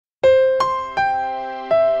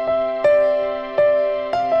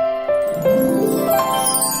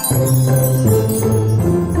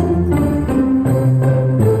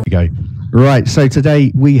Right, so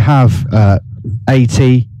today we have AT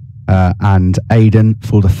and Aidan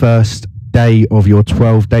for the first day of your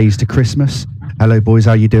 12 days to Christmas. Hello, boys.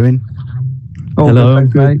 How you doing? Oh, hello, I'm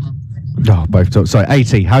good. Oh, both talk. Sorry,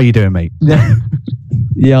 AT. How you doing, mate?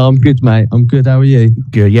 Yeah, I'm good, mate. I'm good. How are you?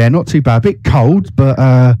 Good. Yeah, not too bad. A bit cold,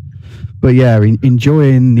 but yeah,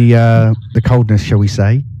 enjoying the coldness, shall we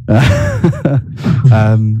say?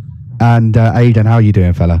 And Aidan, how you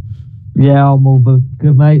doing, fella? Yeah, I'm all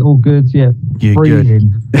good, mate. All good. Yeah,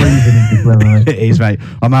 freezing. Freezing. It is, mate.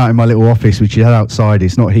 I'm out in my little office, which is outside.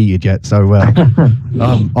 It's not heated yet, so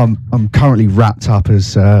I'm currently wrapped up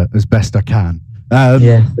as best I can.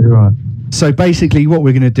 Yeah, right. So basically, what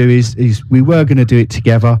we're going to do is we were going to do it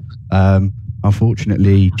together.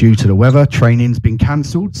 Unfortunately, due to the weather, training's been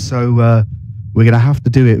cancelled, so we're going to have to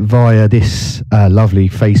do it via this lovely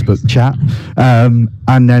Facebook chat.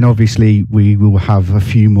 And then obviously we will have a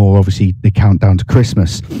few more, obviously, the countdown to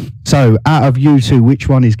Christmas. So out of you two, which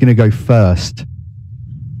one is going to go first?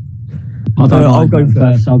 I'll go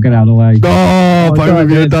first. I'll get out of the way. Oh, both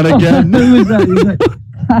of you have done again. Who was that?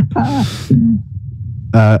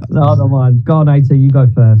 No, I don't mind. Go on, AT, you go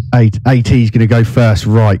first. AT is going to go first.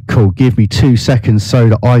 Right, cool. Give me 2 seconds so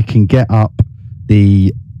that I can get up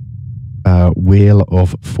the Wheel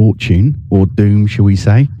of Fortune, or Doom, shall we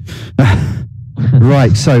say.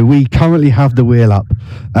 Right, so we currently have the wheel up.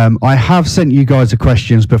 I have sent you guys the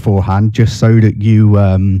questions beforehand, just so that you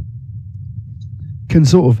can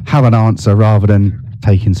sort of have an answer rather than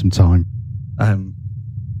taking some time.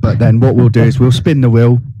 But then what we'll do is we'll spin the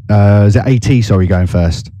wheel. Is it AT, sorry, going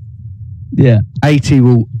first? Yeah. AT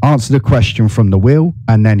will answer the question from the wheel,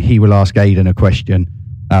 and then he will ask Aidan a question.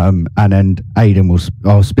 And then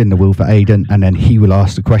I'll spin the wheel for Aidan, and then he will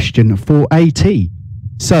ask the question for AT.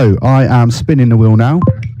 So I am spinning the wheel now.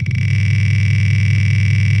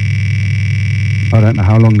 I don't know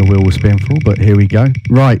how long the wheel will spin for, but here we go.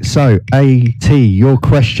 Right, so AT, your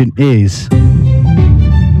question is: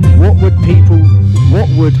 What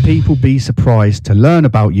would people be surprised to learn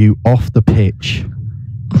about you off the pitch?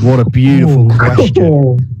 What a beautiful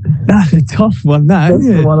question. That's a tough one, That's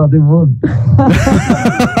the one I didn't want.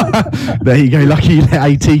 There you go. Lucky you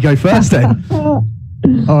let AT go first then. All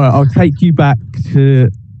right, I'll take you back to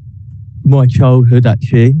my childhood,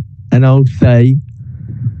 actually, and I'll say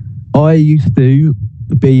I used to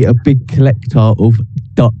be a big collector of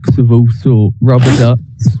ducks of all sorts, rubber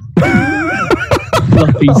ducks,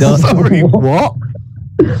 fluffy ducks. Sorry, what?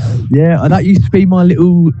 Yeah, and that used to be my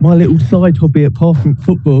little side hobby apart from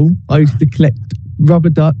football. I used to collect rubber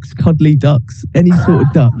ducks, cuddly ducks, any sort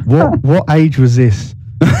of duck. What age was this?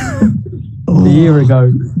 A year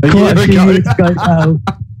ago. Quite a few years ago now.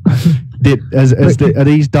 Are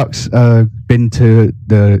these ducks been to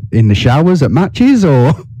in the showers at matches,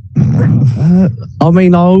 or? I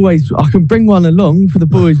mean, I can bring one along for the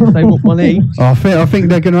boys if they want one each. I think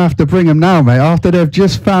they're going to have to bring them now, mate. After they've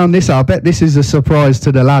just found this out, I bet this is a surprise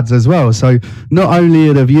to the lads as well. So not only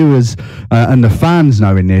are the viewers and the fans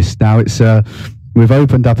knowing this now, it's we've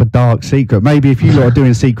opened up a dark secret. Maybe if you lot are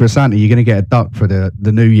doing Secret Santa, you're going to get a duck for the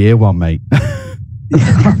New Year one, mate.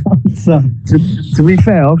 To be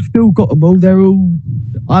fair, I've still got them all. They're all.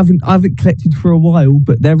 I haven't collected for a while,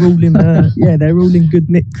 but they're all in. They're all in good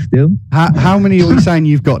nick still. How many are we saying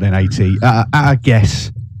you've got then, AT? At a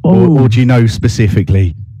guess, or do you know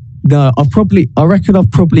specifically? No, I reckon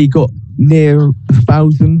I've probably got near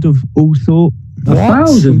 1,000 of all sorts.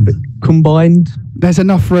 1,000 combined. There's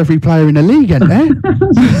enough for every player in the league, isn't there?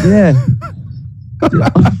 Yeah.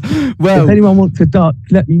 Well, if anyone wants a duck,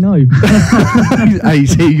 let me know.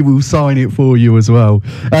 AT will sign it for you as well.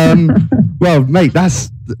 Well, mate,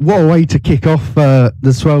 what a way to kick off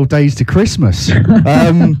the 12 days to Christmas.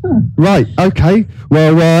 Right, okay.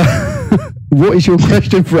 Well, what is your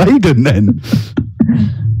question for Aidan then?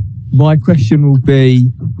 My question will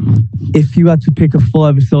be, if you had to pick a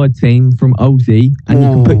five-a-side team from Aussie and you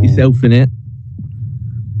can put yourself in it,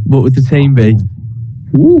 what would the team be?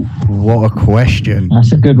 Ooh. What a question.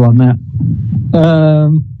 That's a good one, that.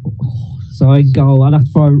 So in goal, I'd have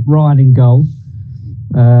to throw Ryan in goal.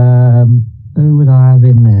 Who would I have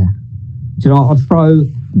in there? Do you know, I'd throw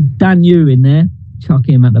Dan Yu in there, chuck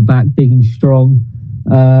him at the back, big and strong.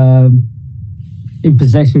 In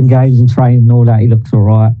possession games and training and all that, he looks all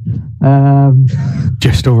right.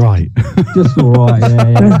 Just all right. Just all right,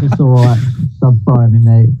 yeah, just all right. So I'd throw him in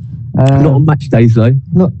there. Not on match days, though.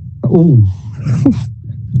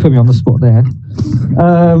 Put me on the spot there.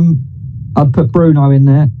 I'd put Bruno in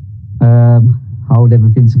there. Hold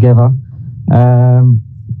everything together.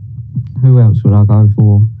 Who else would I go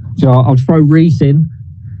for? So I'd throw Reece in.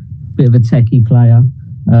 Bit of a techie player.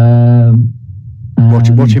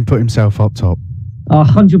 Watch him put himself up top.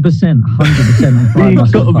 100%. 100%.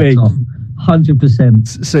 He's gotta be.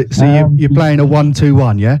 100%. So you're playing a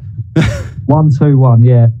 1-2-1, yeah? 1-2-1,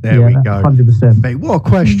 yeah. There we go. 100%. Mate, what a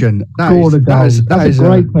question. That Score the goal. is That's a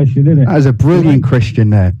great question, isn't it? That is a brilliant question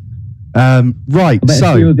there. Right, I bet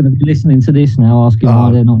so... if you were going to be listening to this now, asking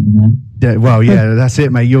why they're not in there. Yeah, well, yeah, that's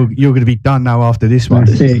it, mate. You're going to be done now after this one.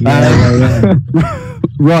 That's it, yeah.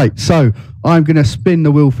 Right, so I'm going to spin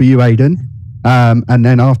the wheel for you, Aidan. And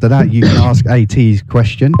then after that, you can ask AT's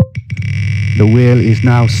question. The wheel is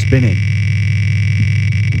now spinning.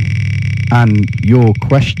 And your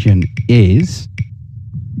question is...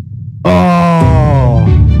 Oh!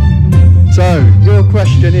 So, your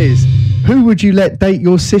question is, who would you let date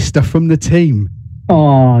your sister from the team?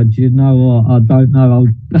 Oh, do you know what? I don't know.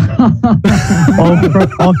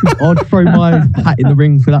 I'd throw my hat in the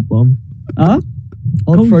ring for that one. Huh?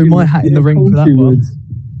 I'd throw my hat in the ring for that one.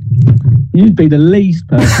 You'd be the least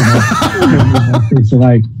person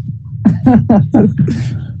I'd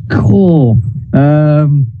Cool.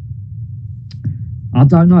 I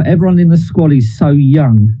don't know. Everyone in the squad is so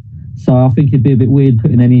young, so I think it'd be a bit weird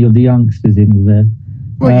putting any of the youngsters in there.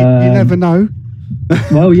 Well, you never know.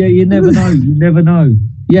 Well, yeah, you never know. You never know.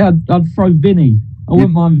 Yeah, I'd throw Vinny. I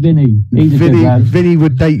wouldn't mind Vinny. Vinny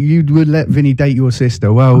would date. You would let Vinny date your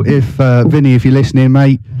sister. Well, if Vinny, if you're listening,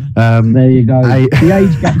 mate. There you go. The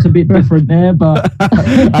age gap's a bit different there, but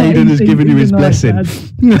Aidan has given you his blessing.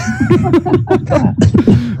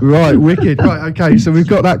 Right, wicked. Right, okay. So we've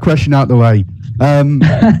got that question out the way.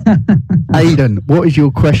 Aidan, what is your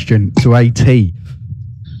question to AT?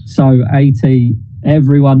 So AT,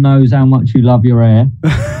 everyone knows how much you love your hair.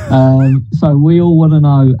 So we all want to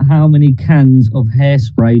know how many cans of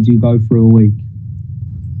hairspray do you go through a week?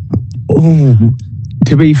 Oh,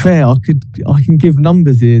 to be fair, I can give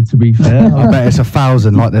numbers here. To be fair, I bet it's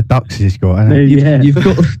 1,000 like the Ducks has got. Yeah. You've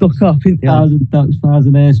got to stock up, haven't you? 1,000 ducks,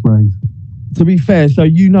 1,000 hairsprays. To be fair, so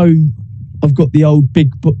you know, I've got the old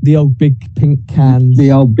big pink cans.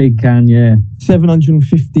 The old big can, yeah.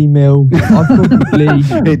 750 ml. I probably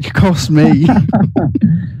it cost me.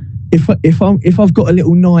 if I've got a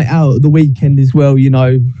little night out at the weekend as well, you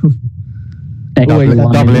know.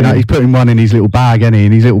 Doubling out. He's putting one in his little bag, ain't he,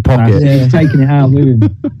 in his little pocket. Yeah, he's taking it out with him.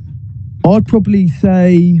 I'd probably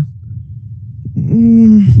say,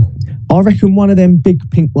 I reckon one of them big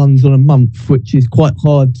pink ones on a month, which is quite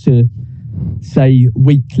hard to say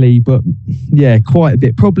weekly, but yeah, quite a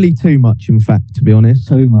bit. Probably too much, in fact, to be honest.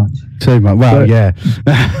 Too much. Well, but, yeah.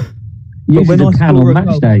 But when I can on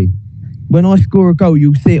match day. When I score a goal,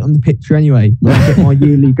 you'll see it on the picture anyway. When I get my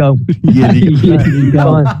yearly goal. Yearly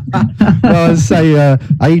goal. Well, I'd say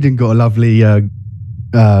Aidan got a lovely goal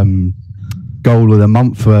of the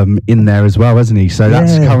month in there as well, hasn't he? So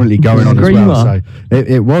that's currently going on as well. So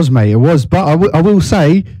it was, mate. It was. But I will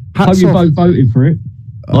say, hope you both voted for it.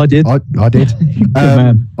 I did. I did.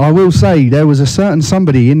 I will say there was a certain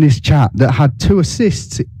somebody in this chat that had 2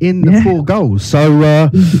 assists in the 4 goals. So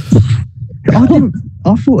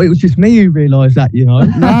I thought it was just me who realised that, you know.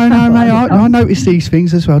 No, mate. I noticed these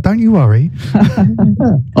things as well. Don't you worry.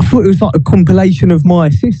 I thought it was like a compilation of my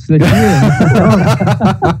assists this year.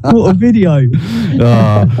 What a video.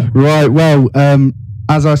 Right. Well,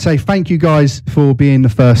 as I say, thank you guys for being the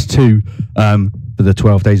first 2 for the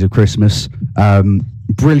 12 days of Christmas.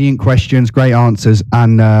 Brilliant questions, great answers.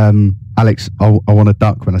 And Alex, I want a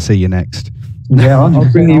duck when I see you next. Yeah, I'll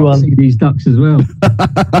bring you one. See these ducks as well.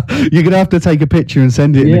 You're gonna have to take a picture and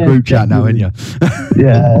send it in the group chat now, aren't you?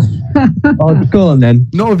 Yeah. Oh, go on then.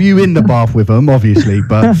 Not of you in the bath with them, obviously,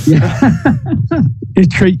 but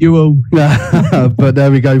treat you all. But there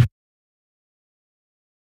we go.